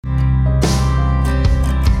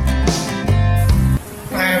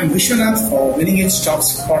am Vishwanath for Winning Age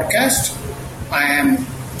Talks podcast. I am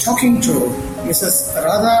talking to Mrs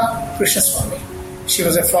Radha Krishnaswamy. She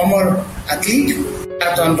was a former athlete,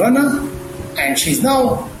 marathon runner, and she's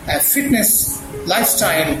now a fitness,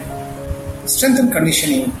 lifestyle, strength and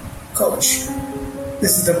conditioning coach.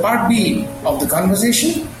 This is the part B of the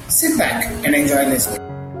conversation. Sit back and enjoy listening.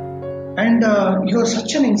 And you're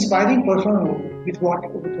such an inspiring person with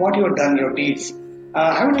what you have done, your deeds.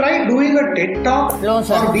 Have you tried doing a TED Talk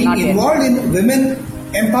or being involved in women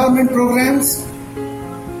empowerment programs?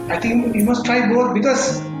 I think you must try both,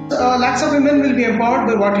 because lots of women will be empowered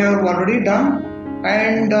by what you have already done,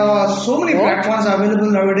 and so many platforms are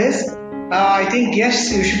available nowadays. I think yes,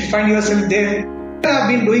 you should find yourself there. Have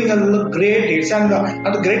been doing a great deeds, and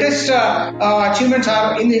the greatest achievements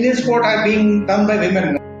are in Indian sport are being done by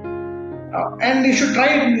women. And you should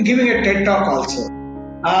try giving a TED Talk also.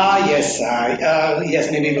 Yes,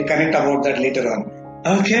 maybe we'll connect about that later on.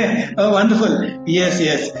 Okay, wonderful. Yes.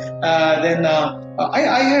 Then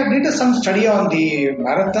I have did some study on the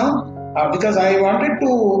marathon because I wanted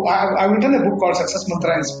to. I've written a book called Success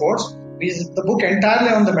Mantra in Sports. The book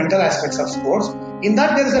entirely on the mental aspects of sports. In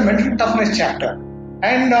that, there is a mental toughness chapter,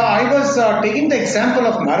 and I was taking the example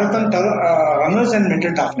of marathon runners and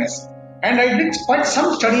mental toughness. And I did quite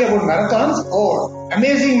some study about marathons. Oh,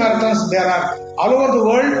 amazing marathons there are all over the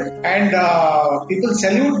world, and people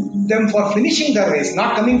salute them for finishing the race,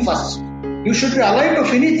 not coming first. You should be alive to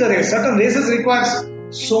finish the race. Certain races requires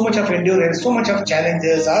so much of endurance, so much of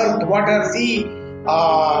challenges, earth, water, sea,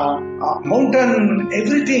 mountain,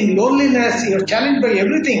 everything, loneliness. You're challenged by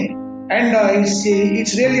everything, and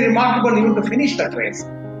it's really remarkable even to finish that race.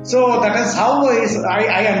 So that is how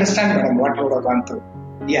I understand, madam, what you would have gone through.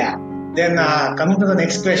 Yeah. Then coming to the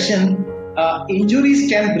next question, injuries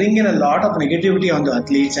can bring in a lot of negativity on the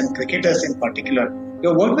athletes and cricketers in particular.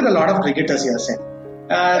 You work with a lot of cricketers yourself.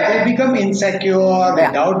 They become insecure,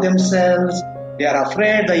 they doubt themselves, they are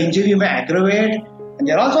afraid the injury may aggravate, and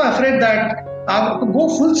they are also afraid that go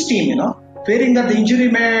full steam, fearing that the injury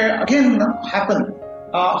may again happen.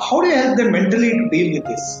 How do you help them mentally to deal with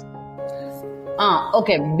this?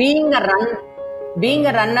 Okay, being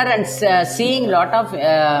a runner and seeing a lot of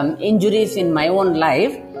injuries in my own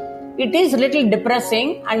life, it is little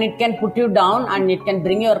depressing, and it can put you down, and it can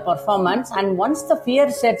bring your performance. And once the fear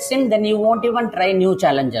sets in, then you won't even try new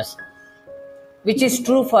challenges, which is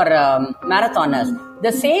true for marathoners.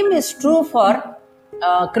 The same is true for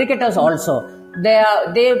cricketers also.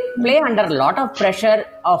 They play under a lot of pressure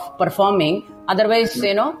of performing. Otherwise,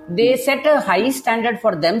 they set a high standard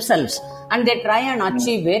for themselves and they try and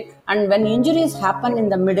achieve it. And when injuries happen in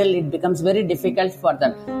the middle, it becomes very difficult for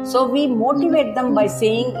them. So we motivate them by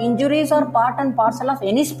saying injuries are part and parcel of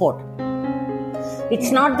any sport.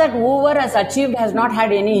 It's not that whoever has achieved has not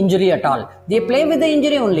had any injury at all. They play with the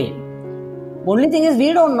injury only. Only thing is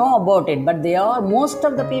we don't know about it, but most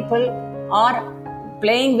of the people are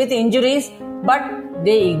playing with injuries, but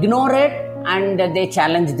they ignore it and they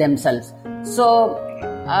challenge themselves. So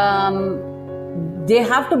they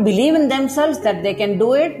have to believe in themselves that they can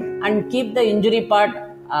do it and keep the injury part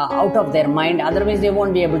out of their mind. Otherwise, they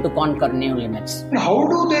won't be able to conquer new limits. How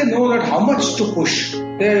do they know that how much to push?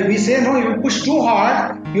 We say, no, if you push too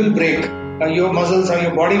hard, you'll break. Your muscles or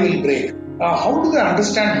your body will break. How do they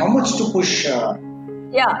understand how much to push?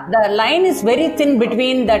 Yeah, the line is very thin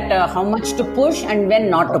between that how much to push and when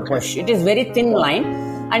not to push. It is very thin line,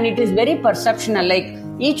 and it is very perceptional. Like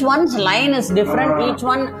each one's line is different. Each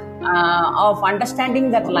one of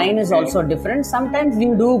understanding that line is also different. Sometimes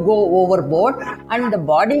you do go overboard, and the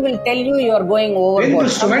body will tell you are going overboard.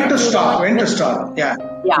 When to stop. Yeah.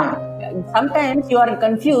 Sometimes you are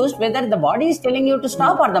confused whether the body is telling you to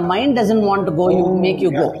stop or the mind doesn't want to go. Make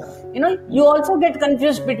you go. You also get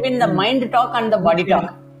confused between the mind talk and the body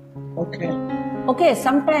talk. Okay.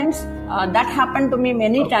 Sometimes that happened to me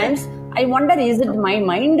many times. I wonder, is it my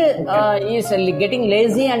mind is getting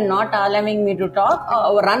lazy and not allowing me to talk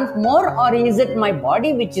or run more, or is it my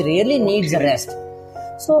body which really needs rest?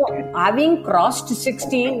 So, having crossed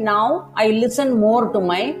 60, now I listen more to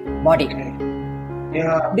my body.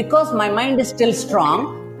 Because my mind is still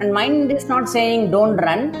strong, and mind is not saying don't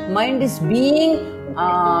run. Mind is being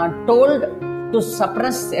told to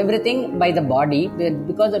suppress everything by the body,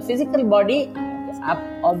 because the physical body,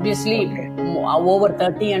 obviously, over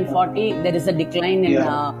 30 and 40, there is a decline in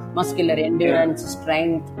muscular endurance,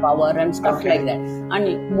 strength, power, and stuff like that.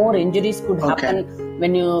 And more injuries could happen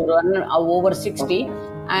when you run over 60.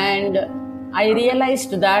 And I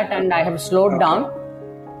realized that, and I have slowed down.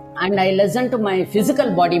 and I listen to my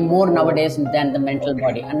physical body more nowadays than the mental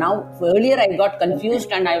body. And now, earlier I got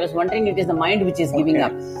confused and I was wondering it is the mind which is giving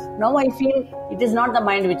up. Now I feel it is not the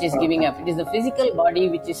mind which is giving up. It is the physical body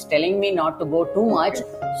which is telling me not to go too much.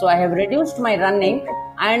 So I have reduced my running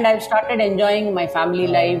and I've started enjoying my family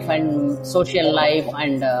life and social life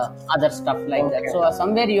and other stuff like that. So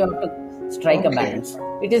somewhere you have to strike a balance.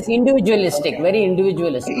 It is individualistic, very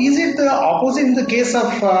individualistic. Is it the opposite in the case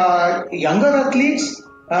of younger athletes?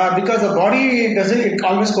 Because the body it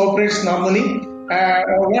always cooperates normally.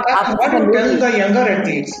 What do you tell the younger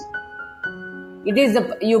athletes? It is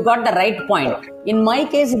you got the right point. In my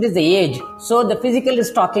case, it is the age. So the physical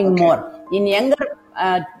is talking more. In younger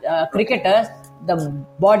cricketers, the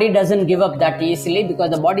body doesn't give up that easily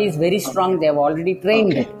because the body is very strong. They have already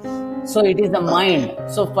trained it. So it is the mind.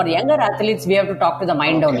 So for younger athletes, we have to talk to the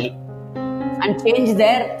mind only and change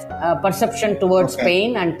their perception towards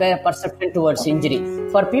pain and perception towards injury.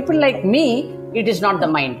 For people like me, it is not the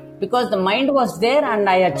mind because the mind was there and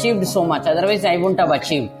I achieved so much. Otherwise, I wouldn't have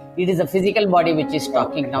achieved. It is the physical body which is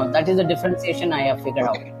talking now. That is the differentiation I have figured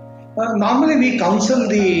out. Normally, we counsel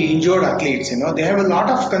the injured athletes. They have a lot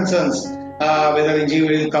of concerns. Whether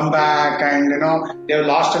injury will come back and they have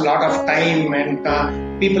lost a lot of time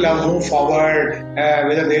and people have moved forward,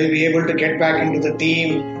 whether they will be able to get back into the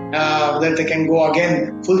team, whether they can go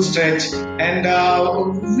again full stretch. And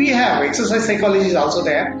we have exercise psychology is also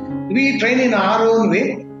there. We train in our own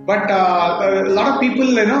way, but a lot of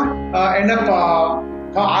people end up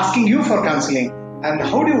asking you for counseling. And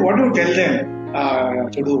what do you tell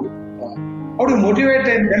them to do? How do you motivate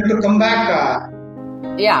them to come back?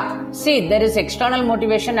 See, there is external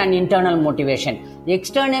motivation and internal motivation.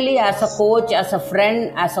 Externally, as a coach, as a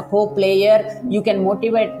friend, as a co-player, you can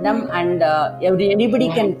motivate them and anybody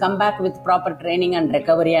can come back with proper training and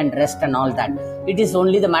recovery and rest and all that. It is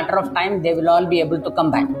only the matter of time they will all be able to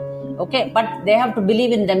come back. Okay, but they have to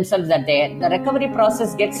believe in themselves that the recovery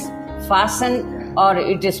process gets fastened or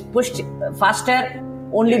it is pushed faster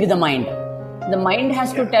only with the mind. The mind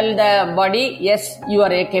has to tell the body, yes, you are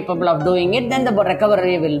capable of doing it, then the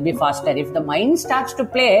recovery will be faster. If the mind starts to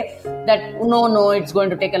play that, no, it's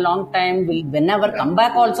going to take a long time, will never come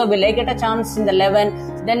back also, will I get a chance in the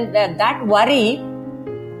 11, then that worry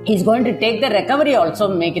is going to take the recovery also,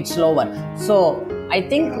 make it slower. So I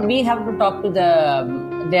think we have to talk to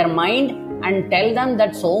their mind and tell them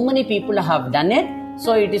that so many people have done it.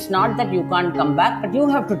 So it is not that you can't come back, but you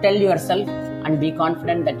have to tell yourself and be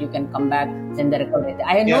confident that you can come back in the recovery.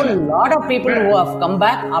 I know a lot of people who have come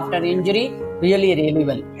back after injury really, really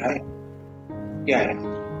well.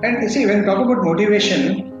 And you see, when we talk about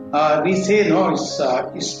motivation, we say there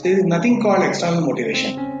is nothing called external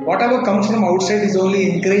motivation. Whatever comes from outside is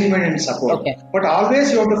only encouragement and support. Okay. But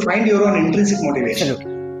always you have to find your own intrinsic motivation.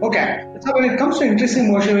 Absolutely. Okay. So when it comes to intrinsic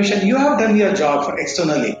motivation, you have done your job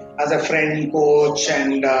externally as a friend, coach,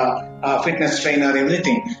 and fitness trainer,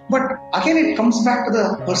 everything. But again, it comes back to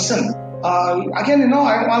the person. I'm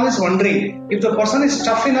always wondering if the person is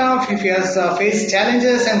tough enough, if he has faced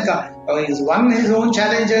challenges and he's won his own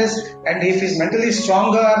challenges, and if he's mentally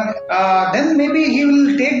stronger, then maybe he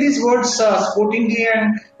will take these words sportingly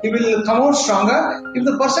and he will come out stronger. If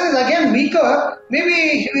the person is again weaker, maybe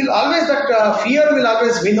he will always fear will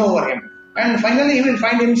always win over him. And finally, he will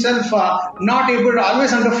find himself not able to,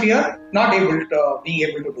 always under fear, not able to, being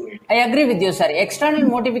able to do it. I agree with you, sir. External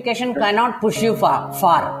motivation cannot push you far.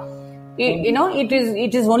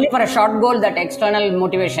 It is only for a short goal, that external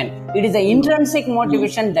motivation. It is the intrinsic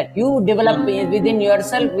motivation that you develop within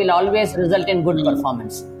yourself will always result in good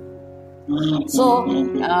performance. So,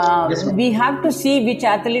 we have to see which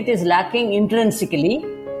athlete is lacking intrinsically.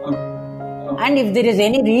 And if there is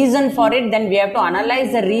any reason for it, then we have to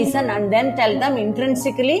analyze the reason and then tell them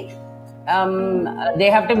intrinsically they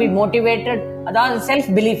have to be motivated.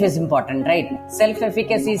 Self-belief is important, right?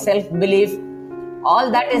 Self-efficacy, self-belief,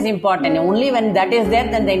 all that is important. Only when that is there,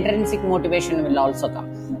 then the intrinsic motivation will also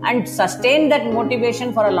come. And sustain that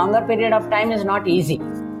motivation for a longer period of time is not easy,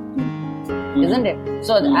 isn't it?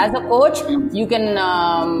 So as a coach, you can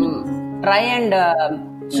try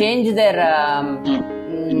and change their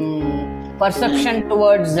perception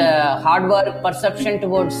towards hard work, perception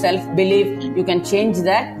towards self-belief. You can change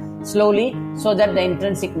that slowly so that the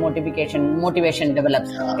intrinsic motivation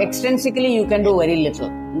develops. Extrinsically, you can do very little.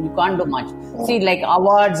 You can't do much. See, like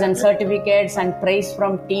awards and certificates and praise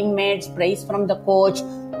from teammates, praise from the coach,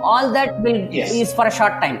 all that is for a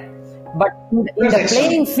short time. But in the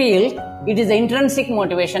playing field, it is the intrinsic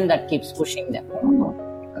motivation that keeps pushing them.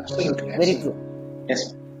 Absolutely. Very true.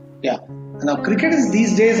 Yes. Yeah. Now, cricketers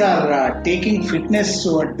these days are taking fitness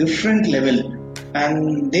to a different level.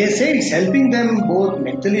 and they say it's helping them both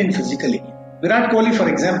mentally and physically. Virat Kohli, for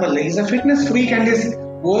example, is a fitness freak and his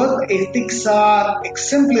work ethics are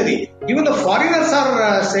exemplary. Even the foreigners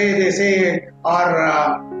are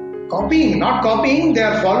copying, not copying, they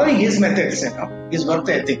are following his methods, his work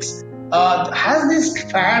ethics. Has this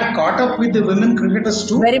fad caught up with the women cricketers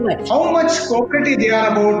too? Very much. How much cooperative they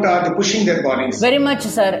are about pushing their bodies? Very much,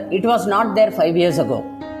 sir. It was not there 5 years ago.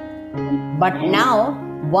 But now,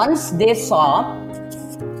 once they saw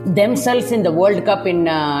themselves in the World Cup in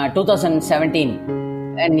 2017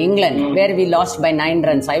 in England, where we lost by 9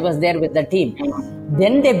 runs. I was there with the team.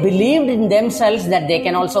 Then they believed in themselves that they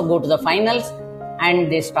can also go to the finals,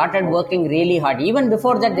 and they started working really hard. Even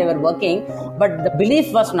before that they were working, but the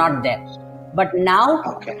belief was not there. But now,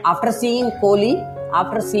 after seeing Kohli,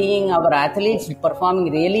 after seeing our athletes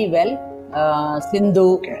performing really well,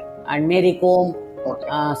 Sindhu and Mary Kom,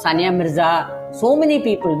 Sania Mirza, so many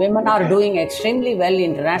people, women are doing extremely well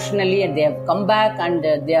internationally, and they have come back and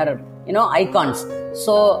they are, icons.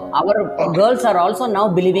 So our girls are also now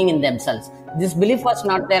believing in themselves. This belief was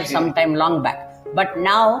not there sometime long back. But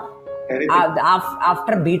now,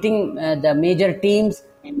 after beating the major teams,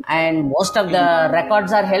 and most of the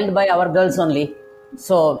records are held by our girls only.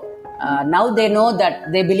 So now they know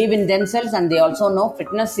that they believe in themselves, and they also know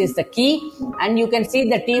fitness is the key. And you can see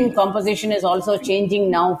the team composition is also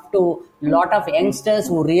changing now to a lot of youngsters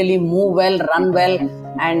who really move well, run well,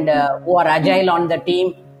 and who are agile on the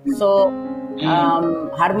team. So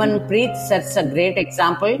Harmanpreet sets a great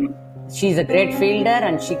example. She's a great fielder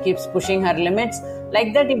and she keeps pushing her limits.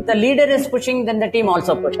 Like that, if the leader is pushing, then the team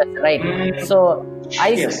also pushes, right? So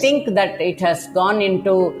I think that it has gone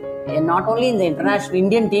into not only in the international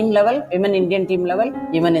Indian team level, women Indian team level,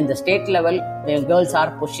 even in the state level, the girls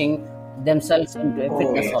are pushing themselves into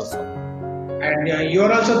fitness also. And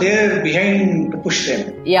you're also there behind to push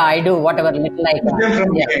them. Yeah, I do whatever little I can. Push them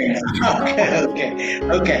from behind.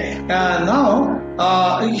 Okay.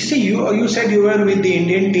 Now, you see, you said you were with the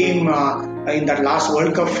Indian team in that last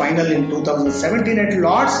World Cup final in 2017 at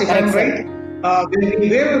Lords, if I'm right.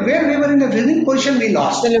 Where we were in a winning position, we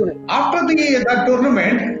lost. Absolutely. After that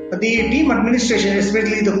tournament, the team administration,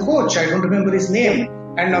 especially the coach, I don't remember his name,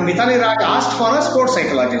 and Mithali Raj asked for a sports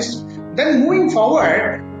psychologist. Then moving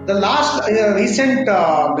forward, the last recent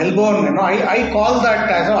Melbourne, I call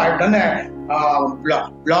that, I've done a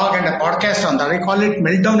blog and a podcast on that. I call it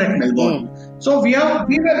Meltdown at Melbourne. So we were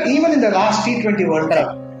even in the last T20 World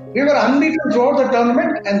Cup, we were unbeaten throughout the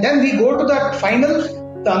tournament, and then we go to that final.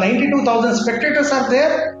 The 92,000 spectators are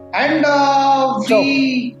there, and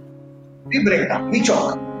we break down, we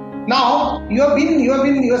choke. Now you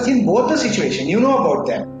have seen both the situation. You know about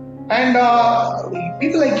them. And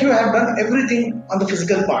people like you have done everything on the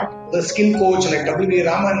physical part. The skill coach like W.B.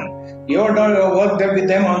 Raman, you have worked with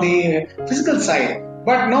them on the physical side.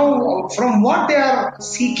 But now, from what they are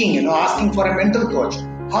seeking, asking for a mental coach,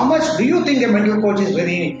 how much do you think a mental coach is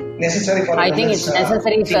very necessary for? I think it's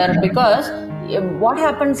necessary, sir, because what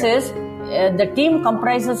happens is the team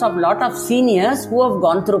comprises of a lot of seniors who have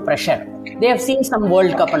gone through pressure. They have seen some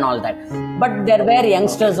World Cup and all that. But there were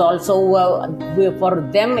youngsters also who, for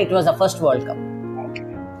them it was the first World Cup.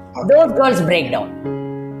 Those girls break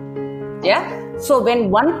down. Yeah? So when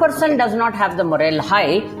one person does not have the morale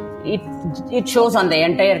high, it shows on the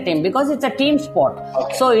entire team, because it's a team sport.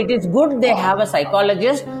 So it is good they have a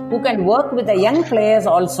psychologist who can work with the young players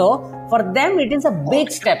also. For them, it is a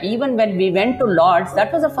big step. Even when we went to Lords,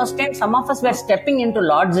 that was the first time some of us were stepping into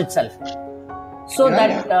Lords itself. So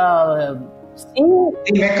seeing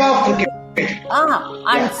the mecca of cricket.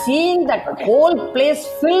 Seeing that whole place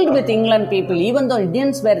filled with England people, even though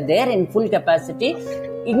Indians were there in full capacity,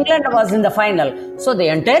 England was in the final. So the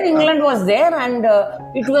entire England was there, and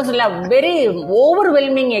it was a very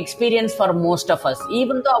overwhelming experience for most of us.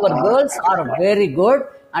 Even though our girls are very good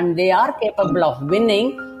and they are capable of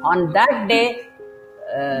winning, on that day,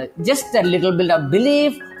 just a little bit of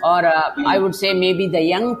belief, or I would say maybe the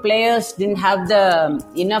young players didn't have the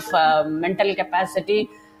enough mental capacity,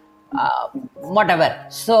 whatever.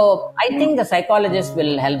 So I think the psychologist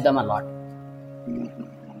will help them a lot.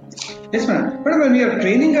 Yes, ma'am. But when we are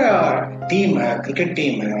training a team, a cricket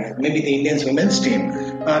team, maybe the Indians women's team,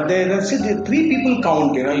 the three people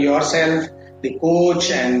count, yourself, the coach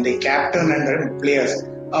and the captain and the players.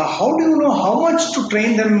 How do you know how much to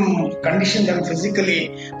train them, condition them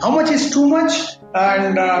physically? How much is too much?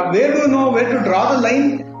 And where do you know where to draw the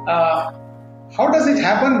line? How does it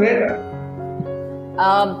happen?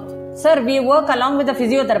 Sir, we work along with the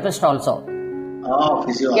physiotherapist also.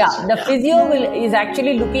 Physio. Yeah, the physio is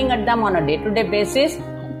actually looking at them on a day-to-day basis.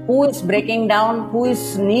 who is breaking down, who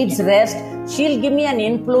needs rest. She'll give me an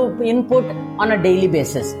input on a daily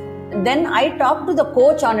basis. Then I talk to the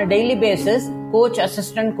coach on a daily basis, coach,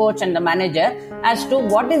 assistant coach, and the manager, as to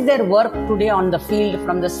what is their work today on the field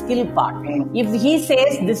from the skill part. If he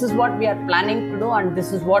says this is what we are planning to do and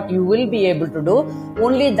this is what you will be able to do,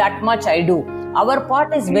 only that much I do. Our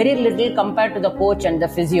part is very little compared to the coach and the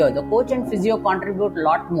physio. The coach and physio contribute a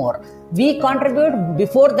lot more. We contribute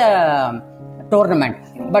before the tournament,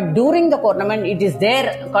 but during the tournament it is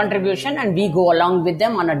their contribution, and we go along with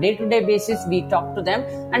them on a day-to-day basis. We talk to them,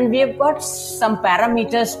 and we have got some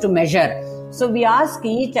parameters to measure. So we ask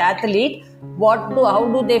each athlete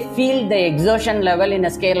how do they feel the exertion level in a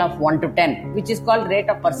scale of 1 to 10, which is called rate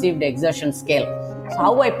of perceived exertion scale. So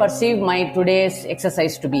how I perceive my today's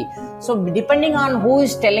exercise to be. So depending on who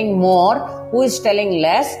is telling more, who is telling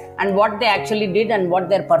less, and what they actually did and what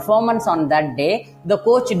their performance on that day, the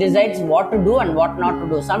coach decides what to do and what not to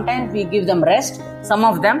do. Sometimes we give them rest, some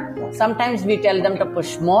of them. Sometimes we tell them to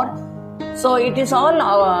push more. So it is all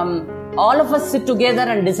of us sit together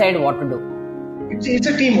and decide what to do. It's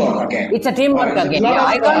a teamwork again. It's a teamwork again.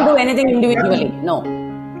 I can't do anything individually. No.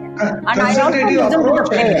 And I also listen to the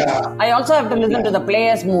players. I also have to listen to the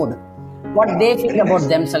players' mood, what they feel about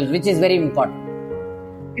themselves, which is very important.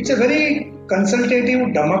 It's a very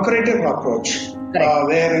consultative, democratic approach,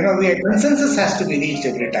 where where consensus has to be reached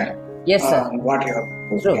every time. Yes, sir. What you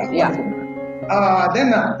have. True.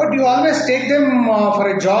 Yeah. But you always take them for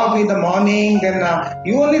a jog in the morning. Then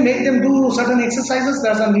you only make them do certain exercises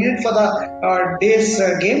that are needed for the day's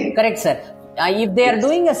game. Correct, sir. If they are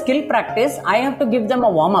doing a skill practice, I have to give them a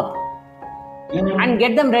warm-up and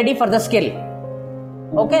get them ready for the skill.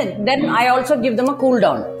 Okay, then I also give them a cool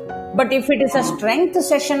down. But if it is a strength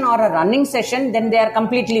session or a running session, then they are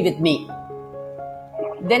completely with me.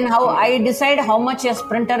 Then how I decide how much a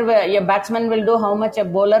sprinter, a batsman will do, how much a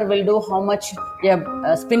bowler will do, how much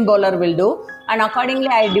a spin bowler will do. And accordingly,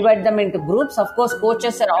 I divide them into groups. Of course,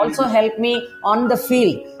 coaches also help me on the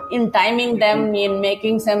field in timing them, in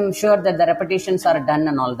making them sure that the repetitions are done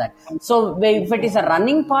and all that. So if it is a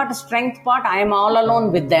running part, strength part, I am all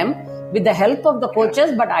alone with them, with the help of the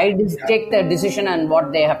coaches, but I take the decision on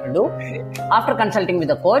what they have to do after consulting with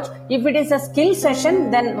the coach. If it is a skill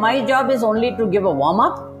session, then my job is only to give a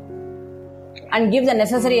warm-up and give the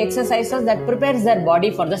necessary exercises that prepares their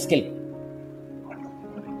body for the skill.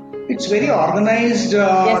 It's very organized,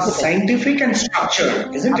 scientific and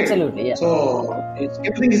structured, isn't it? Absolutely, yes. So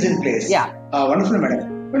everything is in place. Yeah. Wonderful,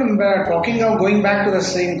 madam. Going back to the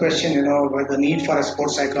same question, about the need for a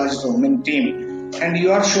sports psychologist for women team, and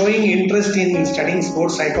you are showing interest in studying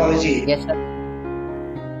sports psychology. Yes, sir.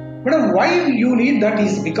 Madam, why you need that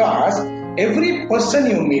is because every person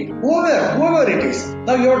you meet, whoever it is,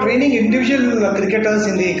 now you are training individual cricketers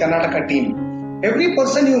in the Karnataka team. Every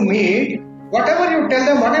person you meet, whatever you tell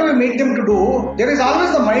them, whatever you make them to do, there is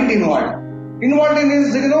always the mind involved. Involved in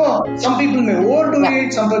is, some people may overdo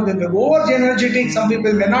it, some people may be over-energetic, some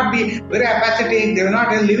people may not be very apathetic, they are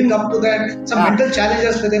not living up to that, some mental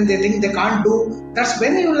challenges for them, they think they can't do. That's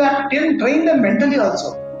when you have to train them mentally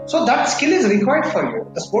also. So that skill is required for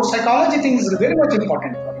you. The sports psychology thing is very much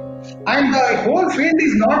important for you. And the whole field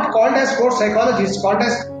is not called as sports psychology, it's called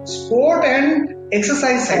as sport and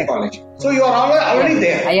exercise psychology. So you are already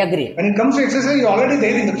there. I agree. When it comes to exercise, you are already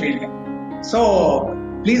there in the field. So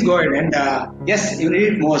please go ahead and yes, you need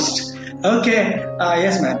it most. Okay,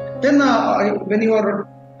 yes, ma'am. Then when you were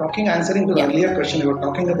answering to the earlier question, you were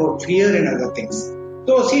talking about fear and other things.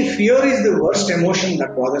 So see, fear is the worst emotion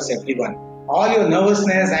that bothers everyone. All your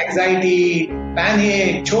nervousness, anxiety,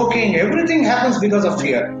 panic, choking, everything happens because of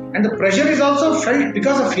fear. And the pressure is also felt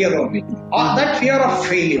because of fear only. Or that fear of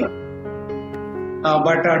failure.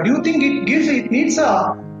 But do you think it needs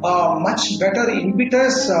a much better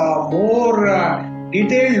impetus, more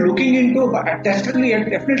detailed looking into?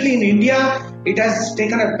 Definitely in India, it has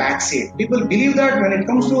taken a backseat. People believe that when it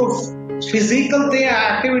comes to physical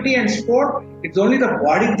activity and sport, it's only the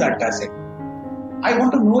body that does it. I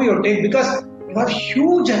want to know your take because you have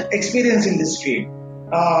huge experience in this field.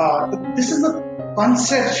 This is the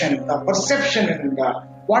conception, the perception, and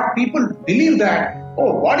what people believe that,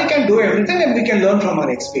 body can do everything and we can learn from our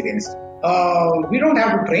experience. We don't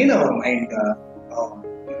have to train our mind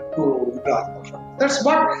to that's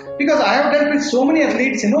what, because I have dealt with so many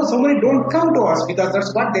athletes, so many don't come to us because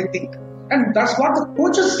that's what they think. And that's what the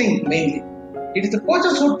coaches think mainly. It is the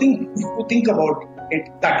coaches who think about it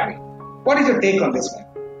that way. What is your take on this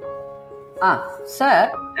one?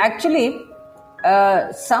 Sir, actually,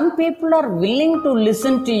 some people are willing to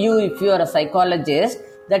listen to you if you are a psychologist,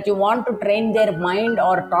 that you want to train their mind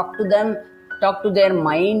or talk to them talk to their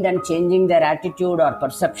mind and changing their attitude or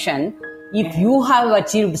perception if you have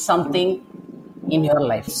achieved something in your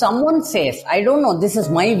life. Someone says, I don't know, this is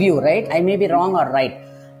my view, right? I may be wrong or right.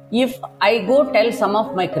 If I go tell some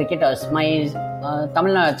of my cricketers, my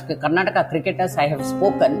Tamil Nadu, Karnataka cricketers I have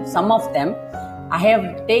spoken, some of them, I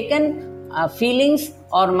have taken feelings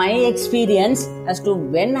or my experience as to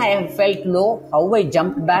when I have felt low, how I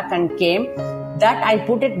jumped back and came, that I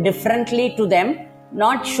put it differently to them,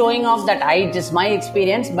 not showing off that it is my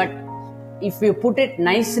experience, but if you put it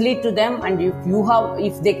nicely to them and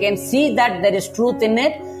if they can see that there is truth in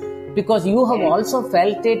it, because you have also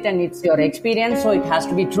felt it and it's your experience, so it has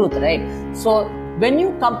to be truth, right? So when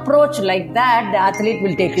you approach like that, the athlete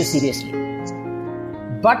will take you seriously.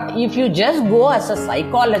 But if you just go as a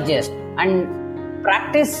psychologist and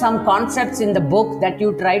practice some concepts in the book that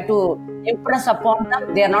you try to impress upon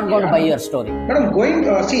them, they are not going to buy your story. But I'm going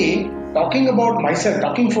talking about myself,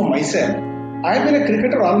 talking for myself. I've been a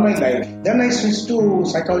cricketer all my life. Then I switched to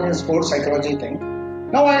psychology and sports psychology thing.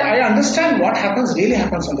 Now I understand what really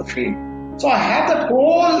happens on the field. So I have that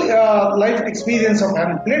whole life experience of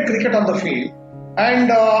having played cricket on the field.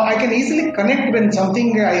 And I can easily connect when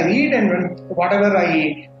something I read and when whatever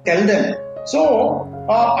I tell them. So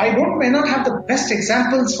I may not have the best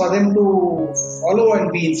examples for them to follow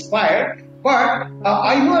and be inspired, but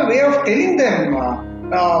I know a way of telling them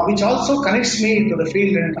which also connects me to the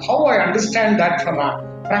field and how I understand that from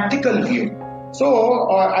a practical view. So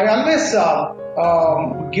I always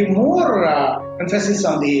give more emphasis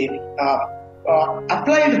on the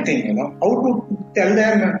applied thing, how to tell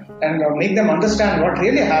them and make them understand what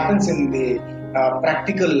really happens in the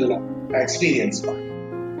practical experience.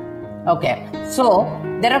 Okay, so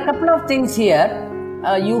there are a couple of things here.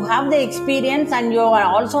 You have the experience and you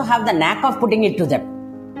also have the knack of putting it to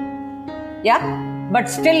them. Yeah? But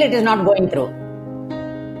still it is not going through.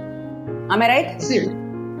 Am I right? See,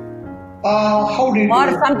 how did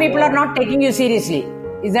or some people are not taking you seriously.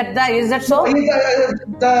 Is that so?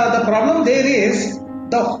 The problem there is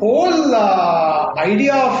the whole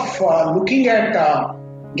idea of looking at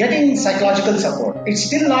getting psychological support. It's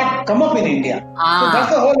still not come up in India. So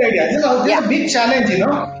that's the whole idea. This is a big challenge,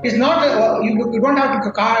 It's not, you don't have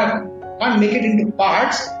to can't make it into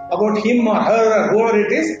parts about him or her or whoever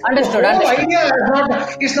it is. Understood. The whole idea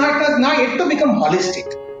is not yet to become holistic.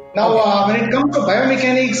 Now, when it comes to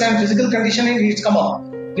biomechanics and physical conditioning, it's come up.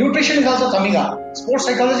 Nutrition is also coming up. Sports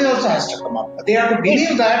psychology also has to come up. They have to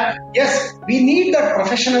believe that, yes, we need that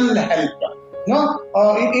professional help.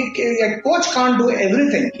 A coach can't do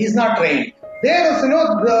everything. He's not trained. There,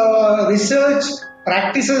 the research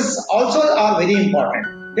practices also are very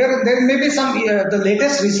important. There may be some the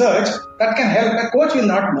latest research that can help. A coach will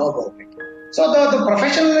not know about it. So the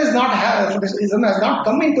professional has not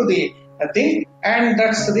come into the thing, and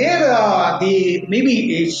that's where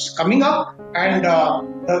maybe is coming up, and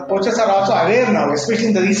the coaches are also aware now, especially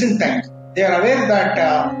in the recent times. They are aware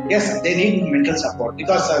that yes, they need mental support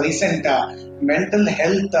because recent mental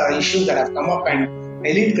health issues that have come up, and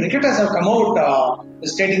elite cricketers have come out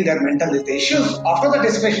stating their mental health issues. After that,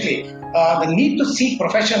 especially the need to seek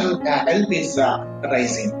professional help is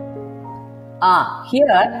rising.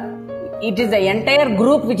 Here it is the entire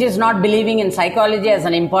group which is not believing in psychology as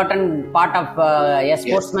an important part of a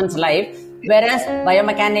sportsman's life, whereas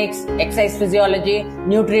biomechanics, exercise physiology,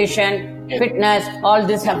 nutrition, fitness, all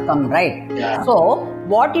this have come, right? Yeah. So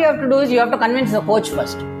what you have to do is you have to convince the coach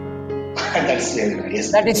first. That's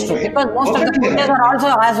yes. That is true, because most of the coaches are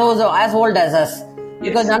also as old as us,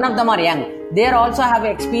 because none of them are young. They also have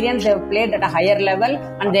experience, they have played at a higher level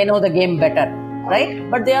and they know the game better, right?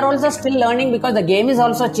 But they are also still learning because the game is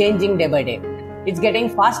also changing day by day. It's getting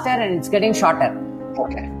faster and it's getting shorter,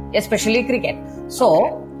 especially cricket.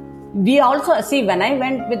 So we also see, when I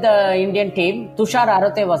went with the Indian team, Tushar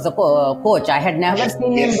Arote was the coach. I had never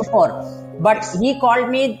seen him before, but he called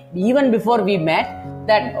me even before we met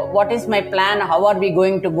that what is my plan, how are we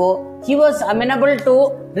going to go. He was amenable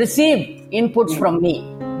to receive inputs from me,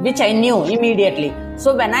 which I knew immediately.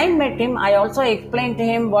 So when I met him, I also explained to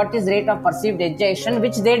him what is rate of perceived exertion,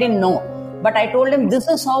 which they didn't know. But I told him, this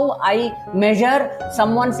is how I measure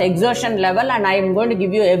someone's exertion level, and I am going to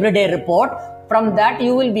give you everyday report. From that,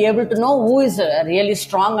 you will be able to know who is really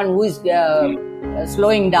strong and who is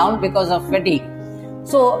slowing down because of fatigue.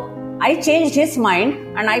 So I changed his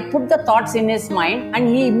mind and I put the thoughts in his mind, and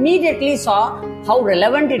he immediately saw how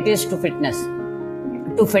relevant it is to fitness,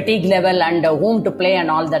 to fatigue level and whom to play and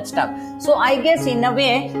all that stuff. So I guess in a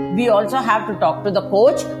way, we also have to talk to the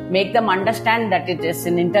coach, make them understand that it is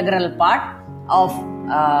an integral part of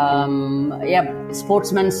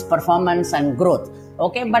sportsman's performance and growth.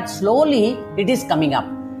 Okay, but slowly it is coming up.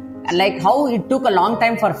 Like how it took a long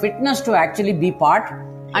time for fitness to actually be part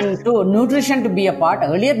and to nutrition to be a part.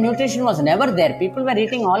 Earlier, nutrition was never there. People were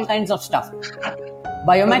eating all kinds of stuff.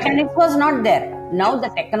 Biomechanics was not there. Now the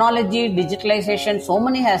technology, digitalization, so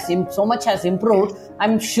much has improved.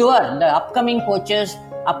 I'm sure the upcoming coaches,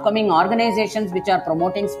 upcoming organizations which are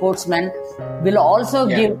promoting sportsmen will also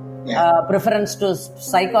give preference to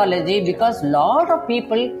psychology, because a lot of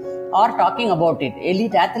people are talking about it.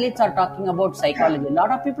 Elite athletes are talking about psychology. A lot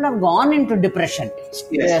of people have gone into depression.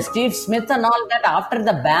 Steve Smith and all that, after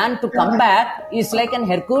the ban, to come back is like an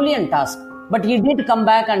Herculean task. But he did come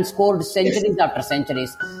back and scored centuries after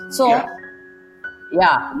centuries. So,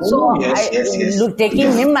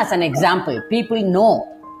 taking him as an example, people know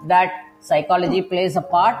that psychology plays a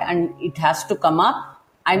part and it has to come up.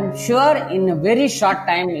 I'm sure in a very short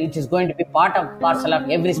time it is going to be parcel of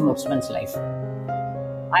every sportsman's life.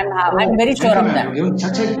 I'm very sure of that.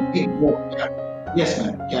 Such a big yes,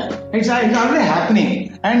 ma'am. Yeah, it's already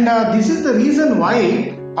happening, and this is the reason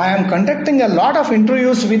why I am conducting a lot of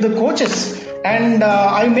interviews with the coaches, and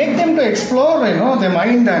I make them to explore, the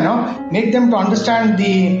mind, make them to understand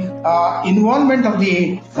the involvement of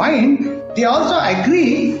the mind. They also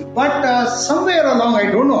agree, but somewhere along, I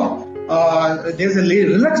don't know, there's a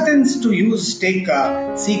reluctance to seek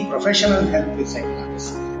professional help with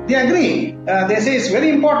psychologists. They agree. They say it's very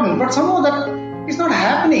important, but somehow that is not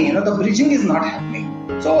happening. The bridging is not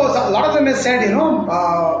happening. So a lot of them have said,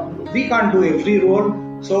 we can't do every role,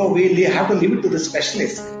 so we have to leave it to the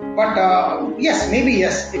specialists. But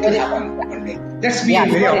it will happen one day. Let's be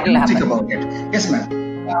very optimistic about it. Yes,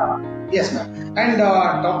 ma'am. Yes, ma'am. And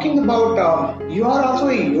talking about, you are also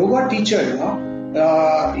a yoga teacher.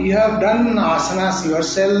 You have done asanas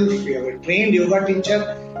yourself. You have a trained yoga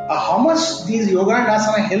teacher. How much these yoga and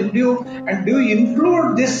asana helped you, and do you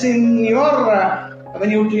include this in your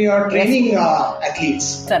when you are training athletes?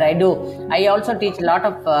 Sir, I do. I also teach a lot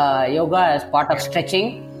of yoga as part of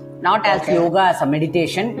stretching, not as yoga as a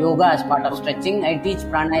meditation. Yoga as part of stretching. I teach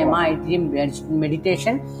pranayama, I teach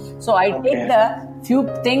meditation. So I take the few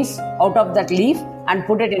things out of that leaf and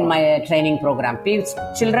put it in my training program.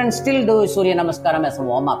 Children still do Surya Namaskaram as a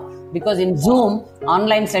warm up, because in Zoom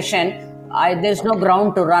online session, there's no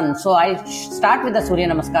ground to run. So I start with the Surya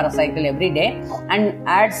Namaskara cycle every day and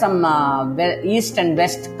add some East and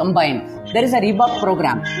West combined. There is a Reebok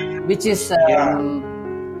program, which is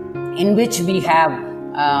in which we have,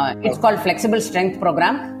 it's called Flexible Strength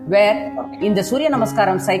Program, where in the Surya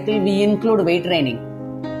Namaskaram cycle, we include weight training.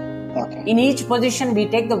 In each position, we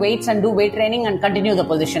take the weights and do weight training and continue the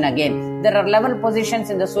position again. There are 11 positions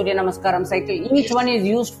in the Surya Namaskaram cycle. Each one is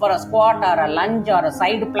used for a squat or a lunge or a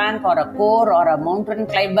side plank or a core or a mountain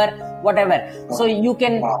climber, whatever. So you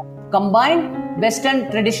can combine Western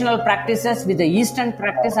traditional practices with the Eastern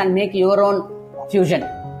practice and make your own fusion.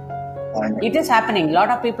 It is happening. A lot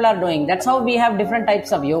of people are doing. That's how we have different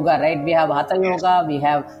types of yoga, right? We have Hatha Yoga, we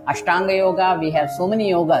have Ashtanga Yoga, we have so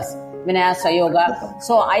many yogas. Vinyasa Yoga.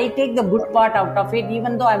 So I take the good part out of it,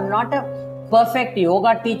 even though I'm not a perfect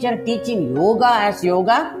yoga teacher teaching yoga as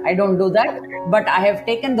yoga. I don't do that. But I have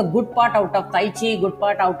taken the good part out of Tai Chi, good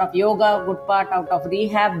part out of yoga, good part out of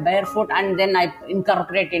rehab, barefoot, and then I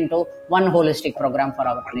incorporate into one holistic program for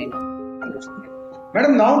our training.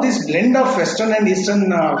 Madam, now this blend of Western and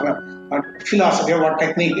Eastern philosophy or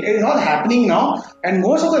technique is all happening now, and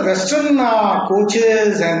most of the Western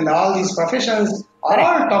coaches and all these professionals are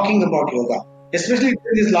all talking about yoga, especially in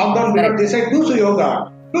this lockdown period. They say do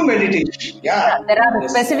yoga, do meditation. Yeah, there are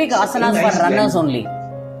specific asanas for runners only.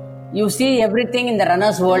 You see everything in the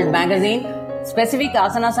Runner's World magazine. Specific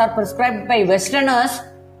asanas are prescribed by Westerners,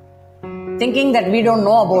 thinking that we don't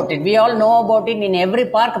know about it. We all know about it. In every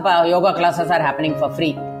park, yoga classes are happening for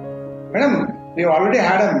free. Madam, we already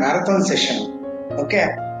had a marathon session. Okay.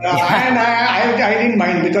 And I didn't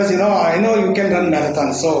mind, because I know you can run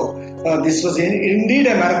marathons. So this was indeed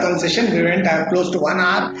a marathon session. We went close to 1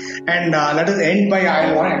 hour, and let us end by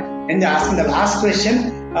asking the last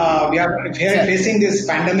question. We are facing this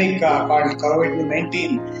pandemic called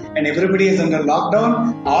COVID-19, and everybody is under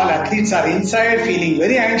lockdown. All athletes are inside, feeling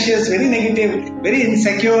very anxious, very negative, very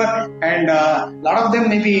insecure, and a lot of them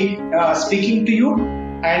may be speaking to you,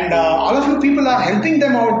 and all of you people are helping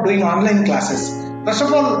them out doing online classes. First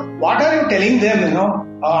of all, what are you telling them? How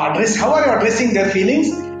are you addressing their feelings,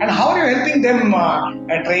 and how are you helping them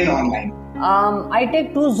train online? I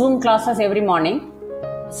take 2 Zoom classes every morning,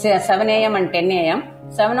 7 a.m. and 10 a.m.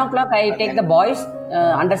 7 o'clock I take the boys,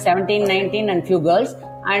 under 17, 19 and few girls.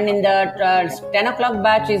 And in the 10 o'clock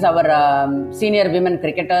batch is our senior women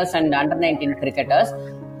cricketers and under 19 cricketers.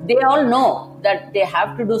 they all know that they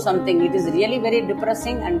have to do something. It is really very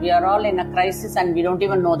depressing, and we are all in a crisis, and we don't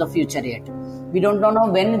even know the future yet. We don't know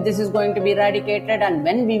when this is going to be eradicated and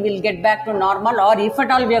when we will get back to normal, or if at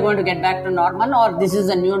all we are going to get back to normal, or this is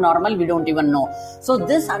a new normal, we don't even know. So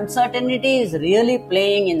this uncertainty is really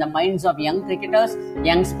playing in the minds of young cricketers,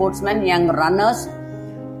 young sportsmen, young runners.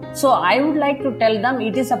 So I would like to tell them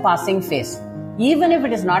it is a passing phase. Even if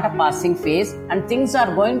it is not a passing phase and things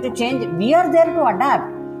are going to change, we are there to adapt.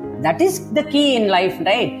 That is the key in life,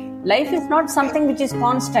 right? Life is not something which is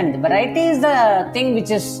constant. Variety is the thing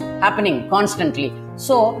which is happening constantly.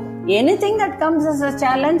 So anything that comes as a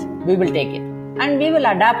challenge, we will take it and we will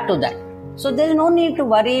adapt to that. So there is no need to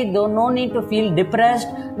worry, no need to feel depressed,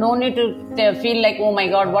 no need to feel like, oh my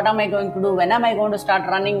God, what am I going to do? When am I going to start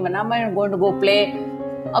running? When am I going to go play?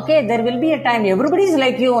 Okay, there will be a time. Everybody is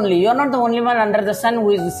like you only. You are not the only one under the sun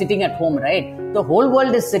who is sitting at home, right? The whole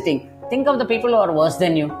world is sitting. Think of the people who are worse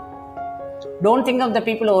than you. Don't think of the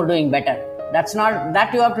people who are doing better. That's not,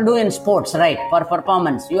 that you have to do in sports, right? For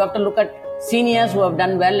performance. You have to look at seniors who have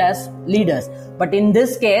done well as leaders. But in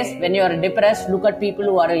this case, when you are depressed, look at people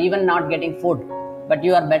who are even not getting food. But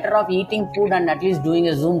you are better off eating food and at least doing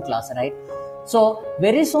a Zoom class, right? So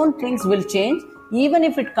very soon things will change. Even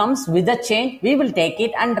if it comes with a change, we will take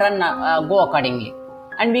it and go accordingly.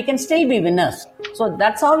 And we can still be winners. So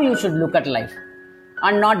that's how you should look at life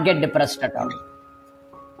and not get depressed at all.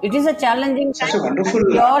 It is a challenging time.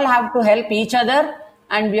 We all have to help each other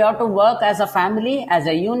and we have to work as a family, as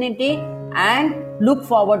a unity, and look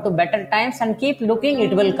forward to better times and keep looking,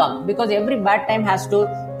 it will come. Because every bad time has to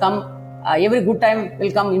come, every good time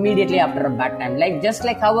will come immediately after a bad time. Like just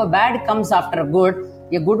like how a bad comes after a good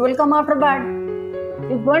will come after bad.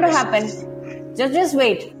 It's going to happen. Just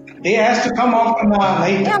wait. Day has to come after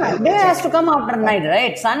night. Yeah, day has to come after night,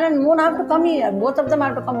 right? Sun and moon have to come here. Both of them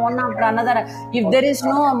have to come one after another. If there is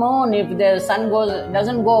no moon, if the sun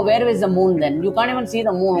doesn't go, where is the moon then? You can't even see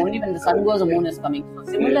the moon. Only when the sun goes, the moon is coming.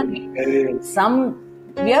 So similarly,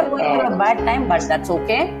 we are going through a bad time, but that's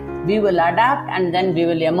okay. We will adapt and then we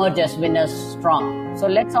will emerge as winners strong. So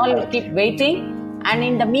let's all keep waiting. And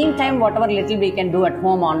in the meantime, whatever little we can do at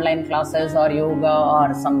home, online classes or yoga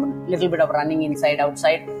or some little bit of running inside,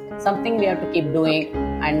 outside, something we have to keep doing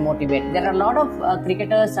and motivate. There are a lot of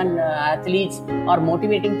cricketers and athletes are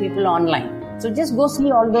motivating people online. So just go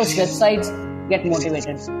see all those websites, get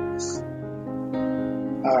motivated.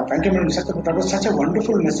 Thank you, Madam. That was such a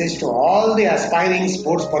wonderful message to all the aspiring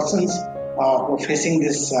sports persons who are facing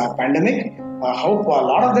this pandemic. I hope a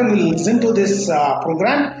lot of them will listen to this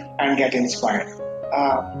program and get inspired.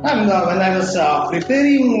 And when I was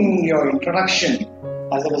preparing your introduction,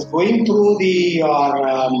 as I was going through your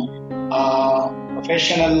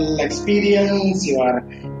professional experience, your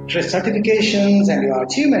certifications and your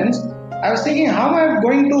achievements, I was thinking how I am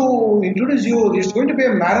going to introduce you. It's going to be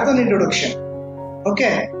a marathon introduction.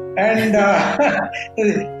 Okay. And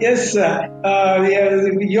yes, you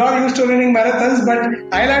are used to running marathons, but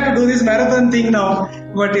I'll have to do this marathon thing now.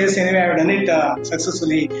 But yes, anyway, I've done it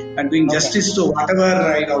successfully and doing justice to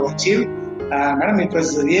whatever you have achieved. Madam, it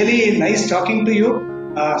was really nice talking to you.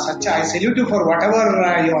 I salute you for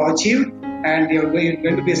whatever you have achieved, and you're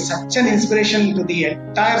going to be such an inspiration to the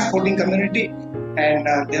entire sporting community. And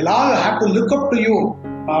they'll all have to look up to you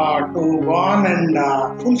to go on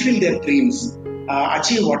and fulfill their dreams.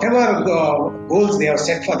 Achieve whatever goals they have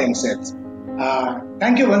set for themselves.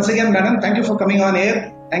 Thank you once again, madam. Thank you for coming on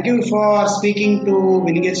air. Thank you for speaking to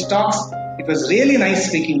Winning Edge Talks. It was really nice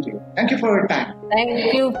speaking to you. Thank you for your time.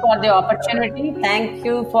 Thank you for the opportunity. Thank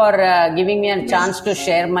you for giving me a chance to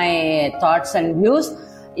share my thoughts and views.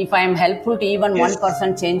 If I am helpful to even one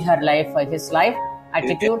person change her life or his life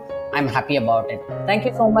attitude, I'm happy about it. Thank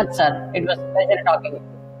you so much, sir. It was a pleasure talking to you.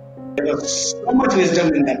 There was so much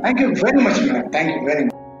wisdom in that. Thank you very much, madam. Thank you very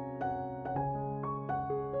much.